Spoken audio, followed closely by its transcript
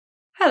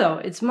Hello,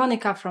 it's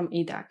Monica from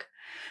Educk.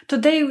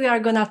 Today we are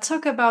gonna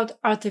talk about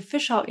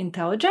artificial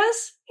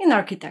intelligence in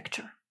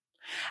architecture.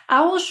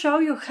 I will show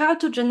you how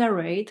to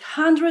generate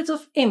hundreds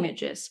of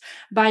images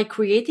by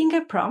creating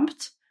a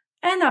prompt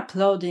and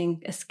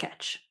uploading a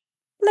sketch.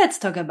 Let's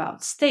talk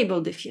about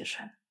Stable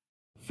Diffusion.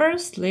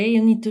 Firstly,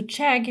 you need to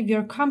check if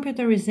your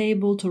computer is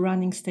able to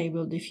run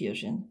Stable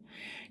Diffusion.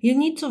 You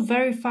need to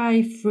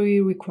verify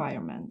three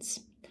requirements.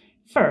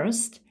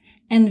 First,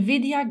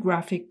 NVIDIA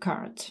graphic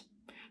card.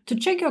 To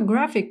check your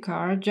graphic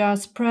card,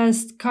 just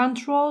press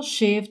Ctrl,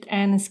 Shift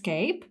and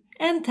Escape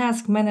and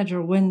Task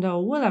Manager window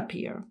will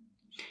appear.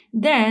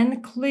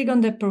 Then click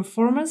on the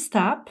Performance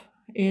tab,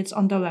 it's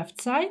on the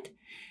left side,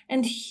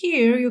 and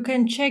here you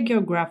can check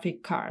your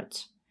graphic card.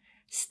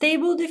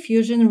 Stable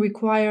Diffusion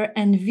requires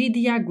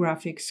NVIDIA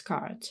graphics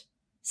card.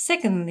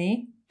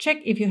 Secondly,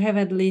 check if you have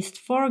at least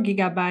 4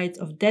 GB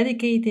of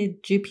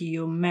dedicated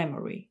GPU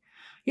memory.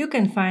 You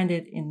can find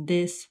it in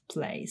this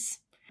place.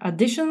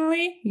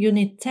 Additionally, you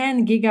need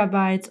 10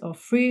 GB of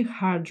free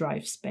hard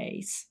drive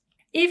space.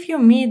 If you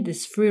meet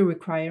these three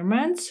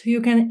requirements,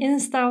 you can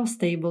install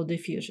Stable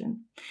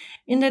Diffusion.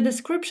 In the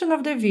description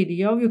of the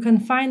video, you can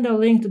find a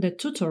link to the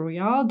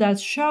tutorial that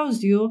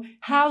shows you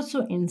how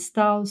to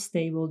install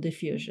Stable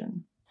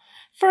Diffusion.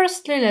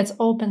 Firstly, let's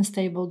open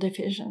Stable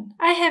Diffusion.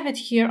 I have it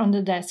here on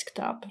the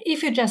desktop.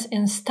 If you just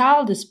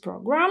install this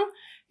program,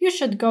 you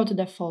should go to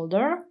the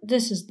folder.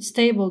 This is the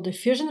Stable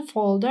Diffusion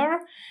folder,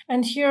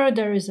 and here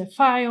there is a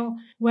file,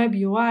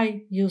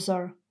 WebUI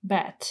user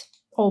bet.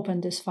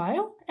 Open this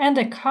file, and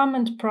a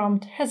command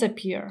prompt has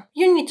appeared.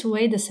 You need to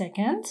wait a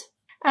second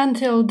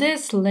until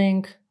this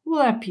link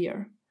will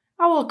appear.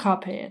 I will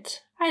copy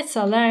it. I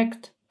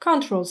select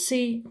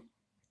Ctrl+C,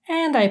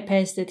 and I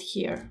paste it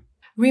here.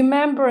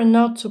 Remember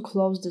not to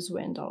close this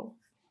window.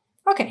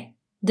 Okay.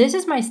 This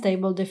is my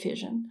Stable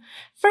Diffusion.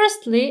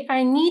 Firstly,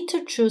 I need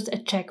to choose a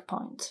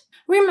checkpoint.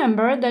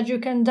 Remember that you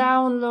can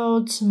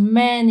download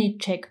many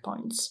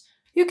checkpoints.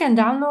 You can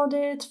download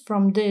it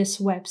from this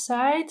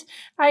website.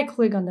 I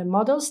click on the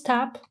Models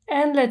tab,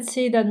 and let's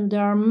see that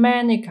there are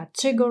many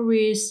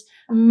categories,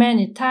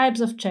 many types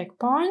of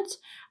checkpoints.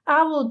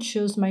 I will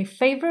choose my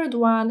favorite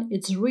one,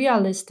 it's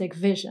Realistic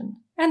Vision.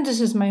 And this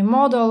is my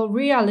model,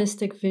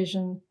 Realistic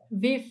Vision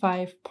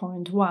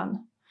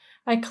v5.1.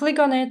 I click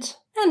on it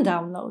and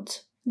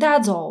download.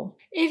 That's all.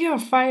 If your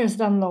file is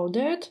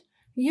downloaded,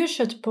 you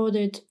should put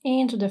it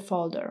into the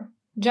folder.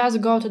 Just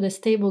go to the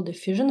Stable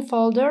Diffusion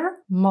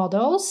folder,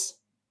 Models,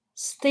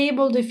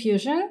 Stable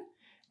Diffusion,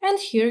 and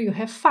here you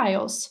have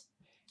files.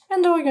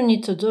 And all you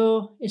need to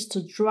do is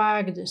to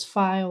drag this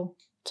file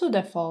to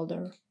the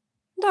folder.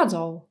 That's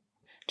all.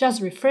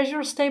 Just refresh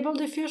your Stable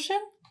Diffusion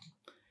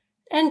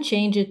and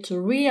change it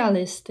to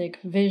Realistic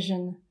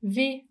Vision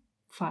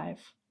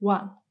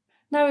v5.1.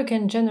 Now you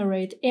can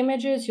generate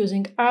images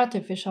using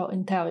artificial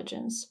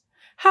intelligence.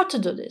 How to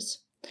do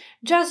this?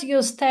 Just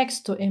use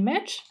text to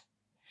image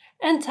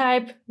and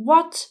type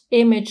what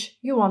image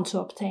you want to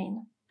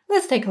obtain.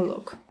 Let's take a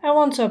look. I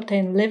want to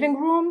obtain living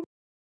room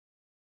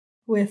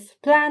with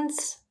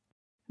plants,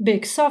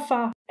 big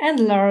sofa, and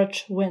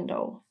large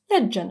window.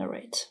 Let's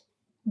generate.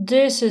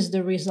 This is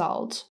the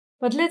result.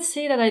 But let's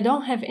see that I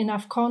don't have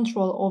enough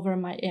control over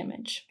my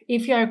image.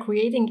 If you are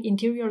creating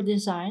interior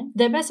design,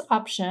 the best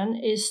option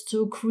is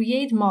to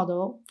create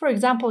model, for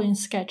example in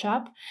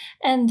SketchUp,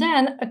 and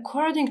then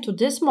according to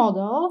this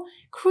model,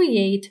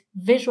 create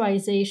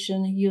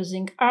visualization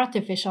using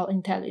artificial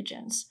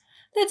intelligence.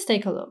 Let's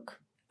take a look.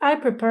 I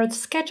prepared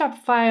SketchUp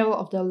file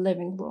of the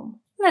living room.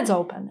 Let's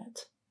open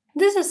it.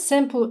 This is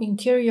simple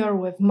interior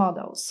with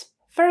models.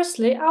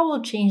 Firstly, I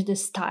will change the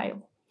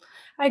style.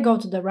 I go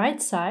to the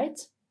right side.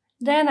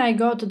 Then I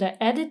go to the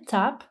Edit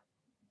tab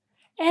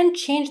and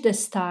change the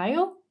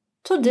style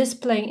to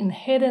display in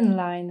hidden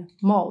line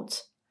mode.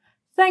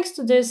 Thanks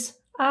to this,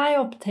 I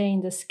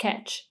obtained the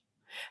sketch.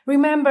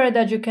 Remember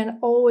that you can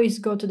always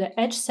go to the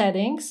edge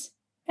settings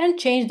and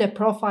change the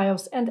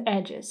profiles and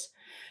edges.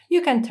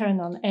 You can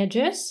turn on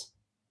edges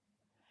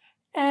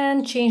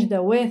and change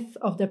the width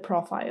of the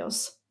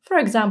profiles, for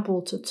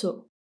example to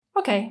 2.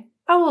 Okay,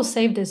 I will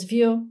save this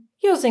view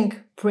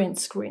using print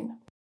screen.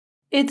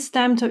 It's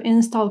time to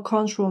install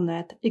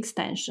ControlNet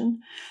extension.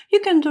 You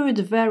can do it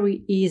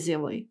very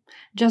easily.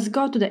 Just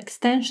go to the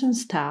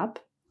Extensions tab,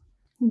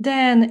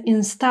 then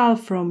install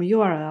from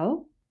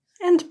URL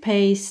and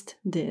paste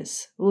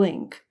this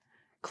link.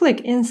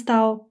 Click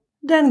Install,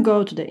 then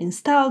go to the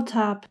Install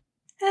tab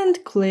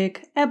and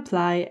click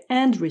Apply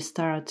and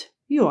Restart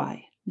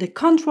UI. The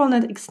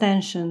ControlNet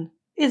extension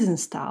is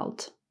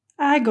installed.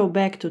 I go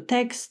back to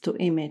Text to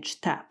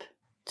Image tab.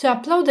 To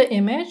upload the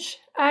image,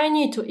 I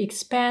need to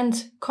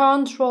expand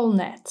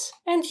ControlNet,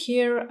 and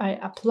here I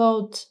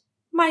upload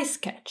my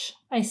sketch.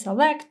 I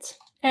select,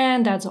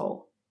 and that's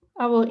all.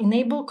 I will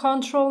enable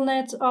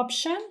ControlNet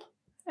option,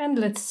 and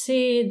let's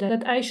see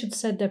that I should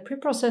set the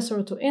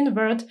preprocessor to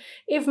invert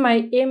if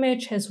my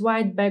image has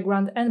white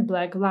background and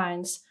black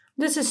lines.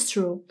 This is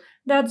true.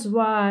 That's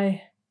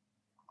why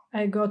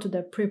I go to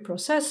the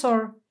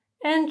preprocessor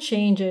and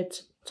change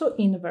it to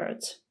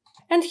invert.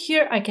 And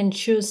here I can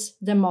choose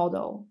the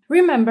model.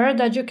 Remember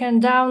that you can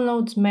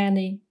download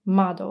many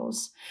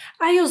models.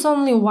 I use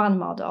only one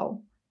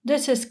model.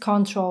 This is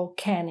Control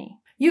Kenny.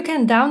 You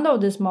can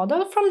download this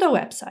model from the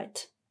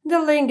website.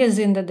 The link is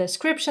in the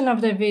description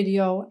of the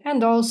video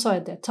and also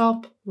at the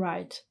top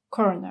right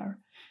corner.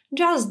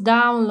 Just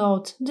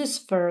download this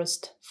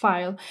first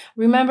file.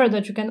 Remember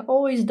that you can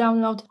always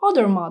download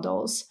other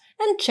models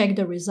and check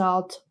the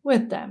result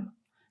with them.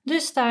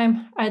 This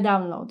time I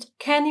download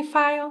Kenny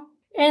file,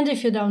 and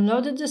if you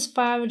downloaded this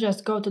file,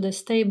 just go to the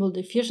Stable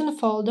Diffusion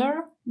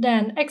folder,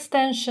 then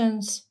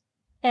Extensions,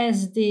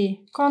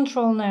 SD,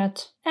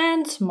 ControlNet,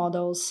 and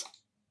Models.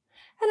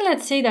 And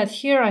let's see that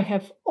here I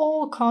have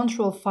all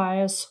control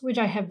files which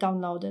I have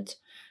downloaded.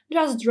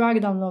 Just drag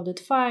downloaded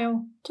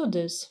file to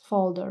this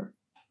folder.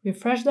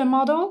 Refresh the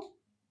model,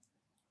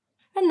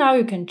 and now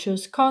you can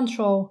choose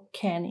Control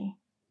Kenny.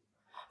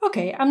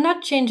 Okay, I'm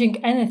not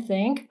changing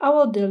anything. I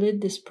will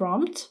delete this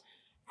prompt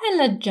and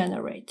let's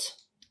generate.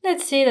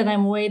 Let's see that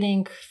I'm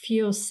waiting a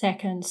few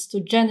seconds to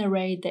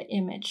generate the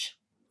image.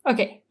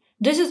 Okay,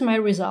 this is my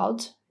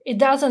result. It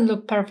doesn't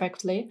look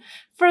perfectly.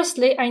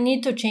 Firstly, I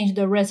need to change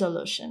the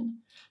resolution.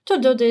 To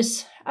do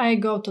this, I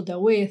go to the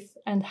width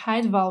and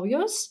height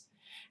values.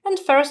 And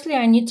firstly,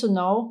 I need to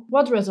know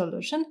what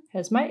resolution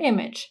has my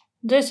image.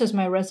 This is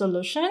my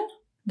resolution.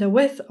 The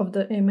width of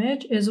the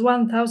image is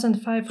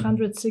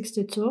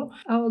 1562.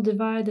 I will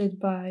divide it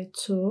by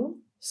 2.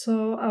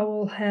 So I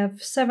will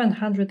have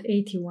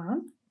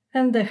 781.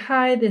 And the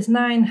height is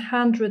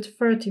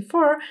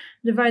 934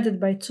 divided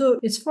by 2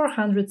 is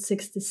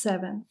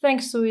 467.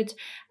 Thanks to it,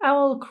 I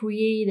will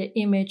create the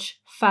image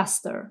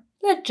faster.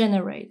 Let's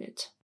generate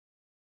it.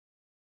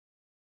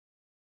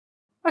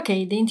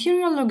 Okay, the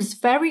interior looks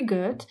very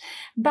good,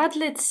 but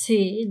let's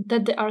see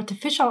that the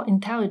artificial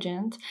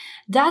intelligence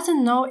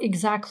doesn't know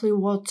exactly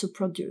what to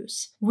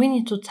produce. We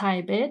need to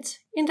type it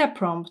in the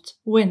prompt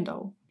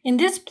window. In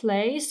this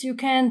place, you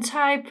can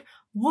type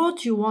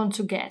what you want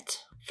to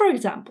get. For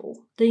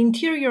example, the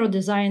interior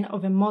design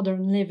of a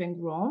modern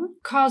living room,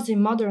 cozy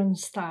modern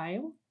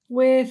style,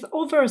 with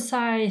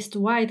oversized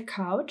white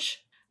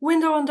couch,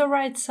 window on the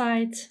right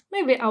side,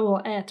 maybe I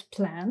will add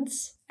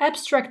plants,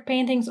 abstract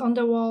paintings on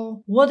the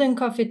wall, wooden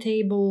coffee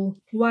table,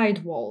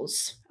 white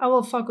walls. I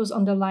will focus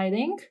on the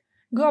lighting,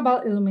 global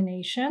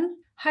illumination,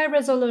 high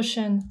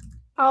resolution.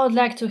 I would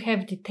like to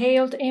have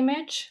detailed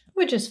image,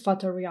 which is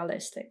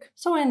photorealistic.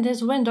 So in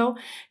this window,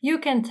 you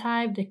can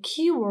type the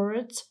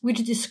keywords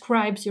which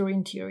describes your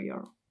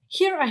interior.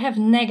 Here I have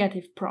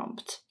negative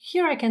prompt.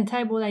 Here I can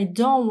type what I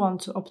don't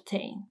want to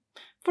obtain.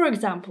 For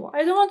example,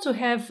 I don't want to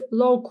have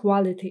low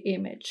quality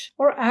image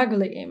or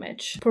ugly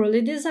image,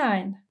 poorly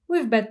designed,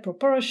 with bad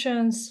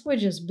proportions,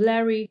 which is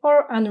blurry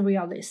or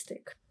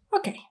unrealistic.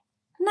 Okay,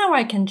 now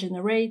I can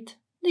generate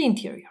the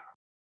interior.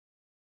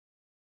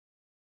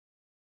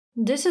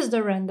 This is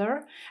the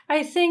render.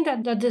 I think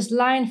that this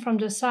line from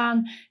the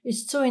sun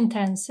is too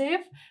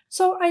intensive,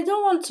 so I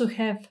don't want to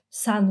have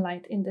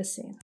sunlight in the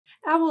scene.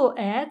 I will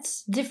add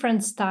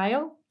different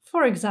style,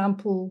 for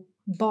example,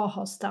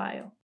 boho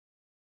style.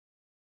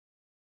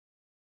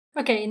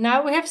 Okay,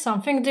 now we have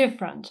something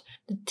different.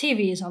 The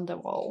TV is on the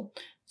wall,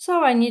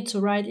 so I need to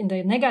write in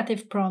the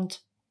negative prompt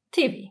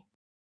TV.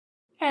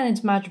 And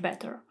it's much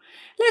better.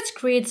 Let's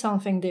create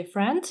something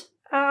different.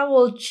 I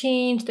will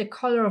change the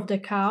color of the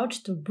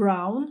couch to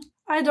brown.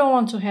 I don't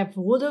want to have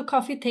wooden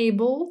coffee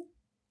table,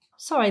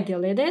 so I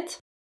delete it.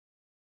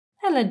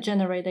 And let's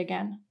generate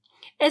again.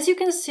 As you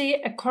can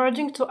see,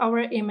 according to our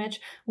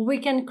image, we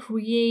can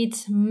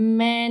create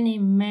many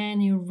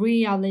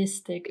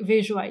realistic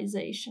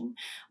visualization.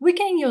 We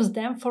can use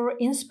them for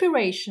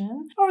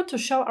inspiration or to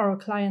show our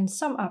clients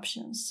some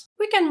options.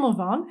 We can move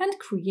on and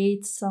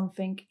create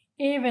something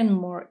even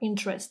more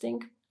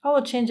interesting. I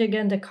will change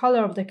again the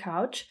color of the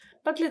couch,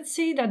 but let's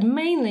see that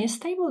mainly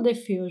Stable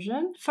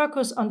Diffusion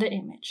focus on the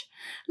image.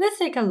 Let's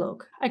take a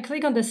look. I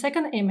click on the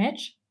second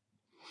image,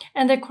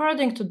 and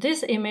according to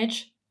this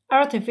image,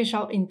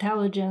 artificial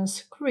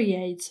intelligence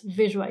creates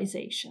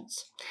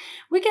visualizations.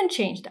 We can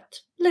change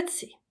that. Let's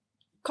see.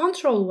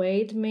 Control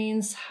weight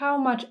means how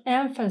much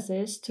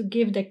emphasis to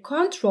give the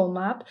control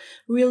map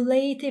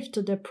relative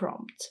to the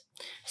prompt.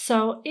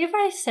 So if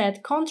I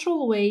set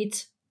control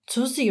weight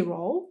to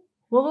 0,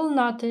 we will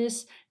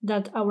notice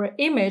that our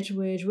image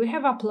which we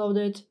have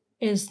uploaded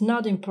is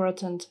not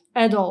important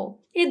at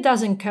all. It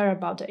doesn't care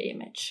about the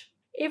image.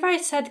 If I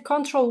set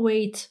control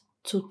weight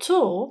to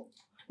 2,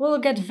 we'll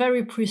get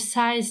very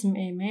precise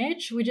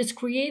image, which is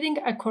creating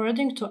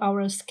according to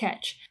our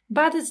sketch,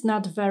 but it's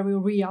not very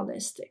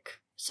realistic.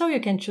 So you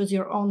can choose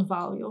your own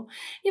value.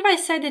 If I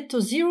set it to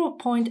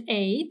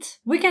 0.8,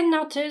 we can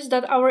notice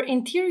that our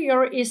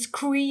interior is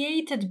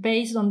created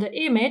based on the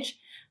image,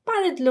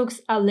 but it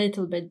looks a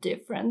little bit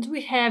different.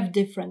 We have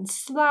different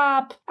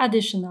slab,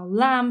 additional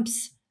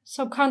lamps,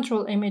 so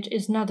control image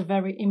is not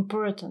very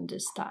important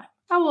this time.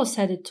 I will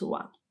set it to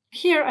 1.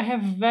 Here I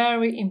have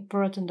very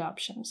important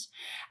options.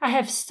 I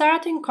have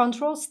starting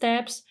control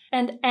steps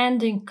and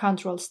ending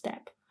control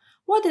step.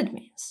 What it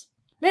means?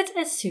 Let's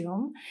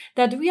assume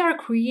that we are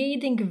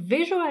creating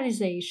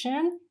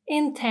visualization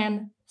in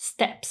 10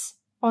 steps.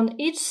 On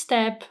each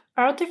step,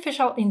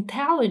 artificial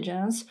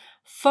intelligence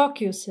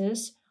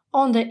focuses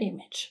on the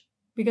image,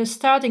 because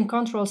starting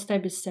control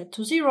step is set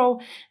to 0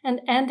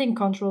 and ending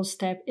control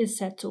step is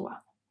set to 1.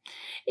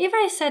 If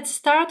I set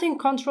starting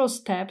control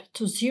step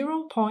to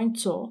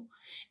 0.2,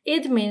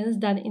 it means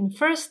that in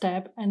first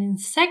step and in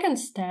second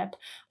step,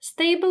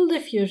 Stable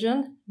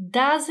Diffusion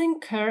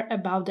doesn't care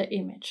about the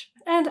image.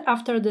 And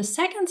after the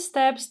second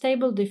step,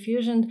 Stable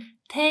Diffusion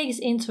takes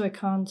into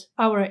account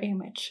our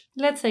image.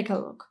 Let's take a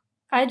look.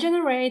 I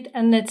generate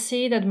and let's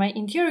see that my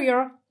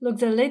interior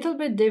looks a little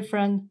bit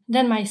different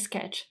than my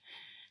sketch.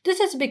 This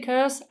is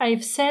because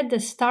I've set the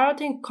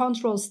starting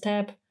control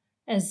step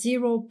as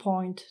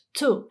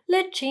 0.2.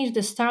 Let's change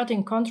the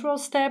starting control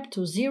step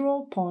to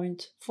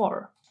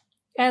 0.4.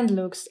 And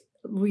looks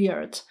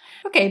weird.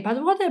 Okay,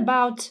 but what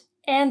about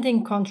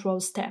ending control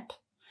step?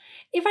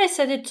 If I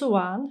set it to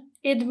 1,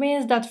 it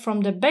means that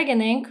from the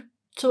beginning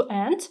to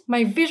end,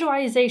 my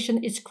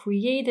visualization is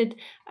created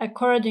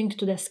according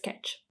to the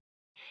sketch.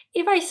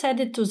 If I set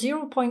it to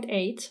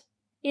 0.8,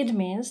 it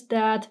means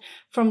that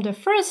from the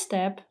first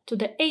step to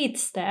the 8th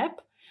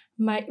step,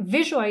 my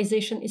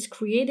visualization is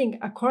creating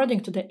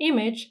according to the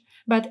image,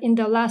 but in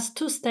the last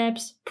 2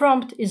 steps,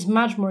 prompt is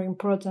much more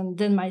important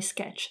than my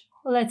sketch.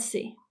 Let's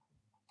see.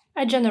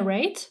 I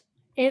generate.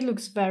 It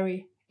looks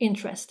very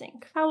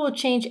interesting. I will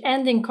change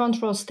ending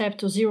control step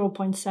to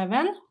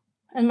 0.7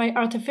 and my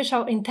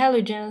artificial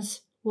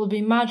intelligence will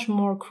be much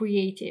more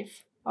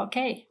creative.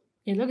 Okay,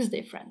 it looks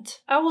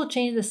different. I will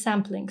change the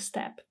sampling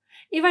step.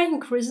 If I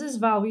increase this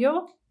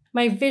value,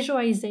 my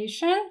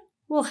visualization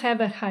will have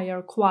a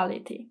higher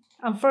quality.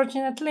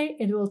 Unfortunately,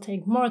 it will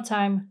take more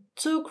time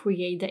to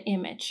create the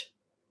image.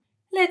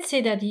 Let's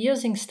say that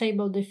using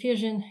Stable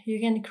Diffusion, you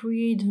can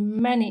create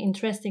many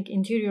interesting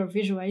interior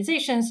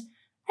visualizations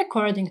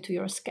according to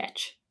your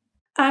sketch.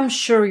 I'm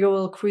sure you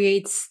will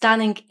create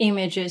stunning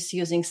images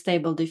using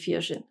Stable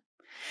Diffusion.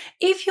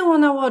 If you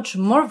want to watch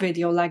more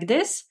videos like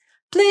this,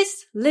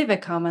 please leave a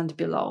comment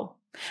below.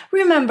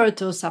 Remember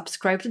to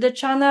subscribe to the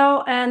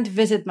channel and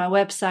visit my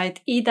website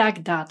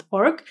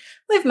educk.org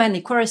with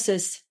many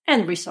courses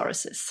and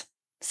resources.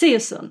 See you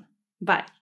soon. Bye.